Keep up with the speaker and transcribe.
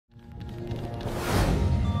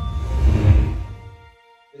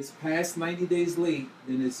it's past 90 days late,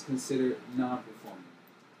 then it's considered non-performing.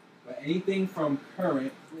 But anything from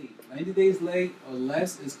current, 90 days late or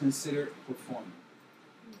less is considered performing.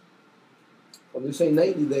 When you say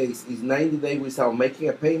 90 days, is 90 days without making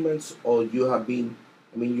a payment, or you have been,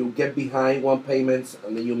 I mean, you get behind one payment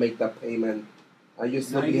and then you make that payment, and you're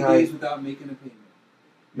still 90 behind? 90 days without making a payment.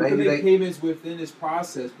 You can make payments within this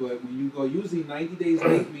process, but when you go usually 90 days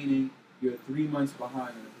late, meaning you're 3 months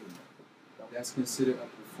behind in the payment. That's considered a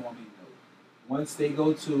performing note. Once they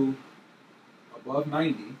go to above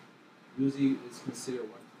 90, usually it's considered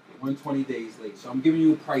 120 days late. So I'm giving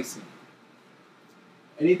you pricing.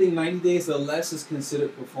 Anything 90 days or less is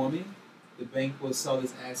considered performing. The bank will sell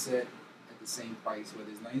this asset at the same price,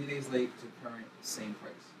 whether it's 90 days late to current, same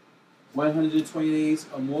price. 120 days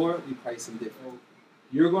or more, we price them different.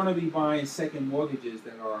 You're going to be buying second mortgages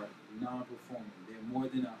that are non-performing. They're more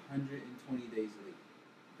than 120 days late.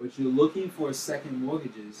 But you're looking for second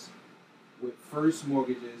mortgages with first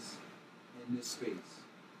mortgages in this space,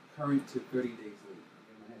 current to 30 days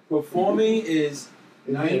late. Performing is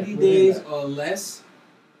 90 days or less,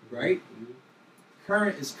 right?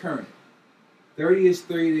 Current is current. 30 is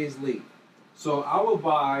 30 days late. So I will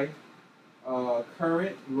buy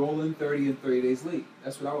current, rolling 30 and 30 days late.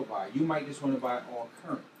 That's what I would buy. You might just want to buy all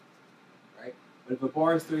current, right? But if a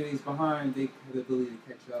bar is 30 days behind, they have the ability to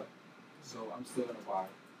catch up. So I'm still going to buy,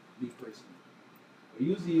 me personally. But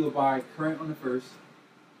usually you'll buy current on the first,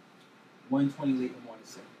 120 late on the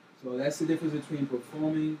second. So that's the difference between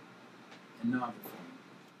performing and non-performing.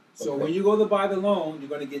 So when you go to buy the loan, you're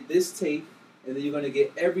going to get this tape, and then you're going to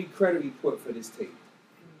get every credit report for this tape.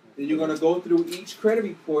 Then you're going to go through each credit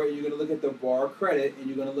report, and you're going to look at the bar credit, and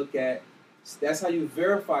you're going to look at, that's how you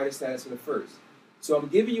verify the status of the first. So I'm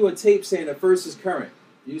giving you a tape saying the first is current.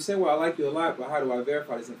 You say, well, I like you a lot, but how do I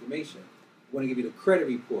verify this information? I want to give you the credit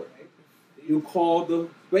report. You call the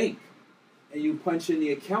bank, and you punch in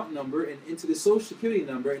the account number and into the social security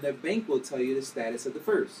number, and the bank will tell you the status of the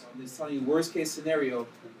first. I'm just telling you worst case scenario,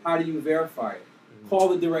 how do you verify it? Call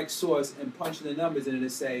the direct source and punch in the numbers in it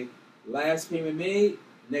and say, last payment made,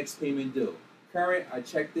 next payment due. Current, I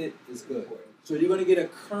checked it, it's good. So you're going to get a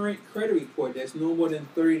current credit report that's no more than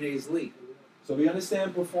 30 days late. So we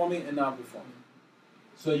understand performing and non-performing.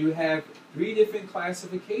 So you have 3 different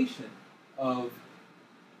classifications of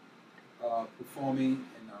performing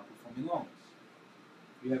and non-performing loans.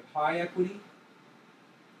 You have high equity,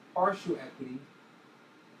 partial equity,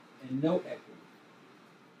 and no equity.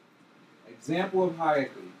 Example of high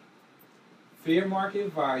equity. Fair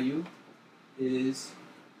market value is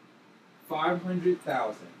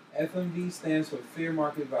 $500,000. FMV stands for fair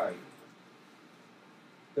market value.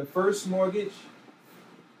 The first mortgage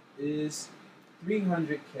is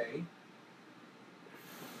 $300K.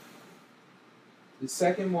 The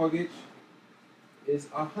second mortgage is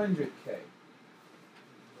 $100K.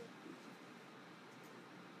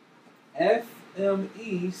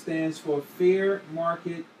 FME stands for fair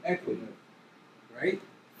market equity, right?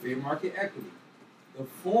 Fair market equity. The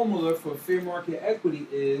formula for fair market equity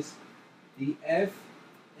is the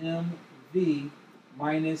FMV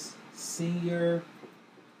minus senior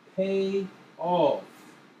payoff.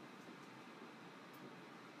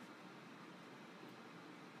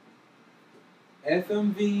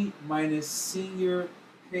 FMV minus senior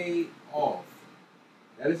payoff.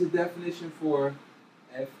 That is the definition for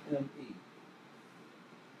FME.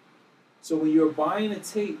 So when you're buying a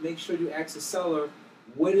tape, make sure you ask the seller,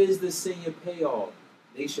 what is the senior payoff?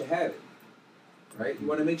 They should have it, right? You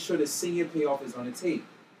want to make sure the senior payoff is on the tape.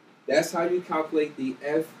 That's how you calculate the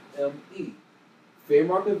FME. Fair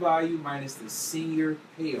market value minus the senior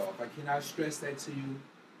payoff. I cannot stress that to you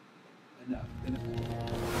enough.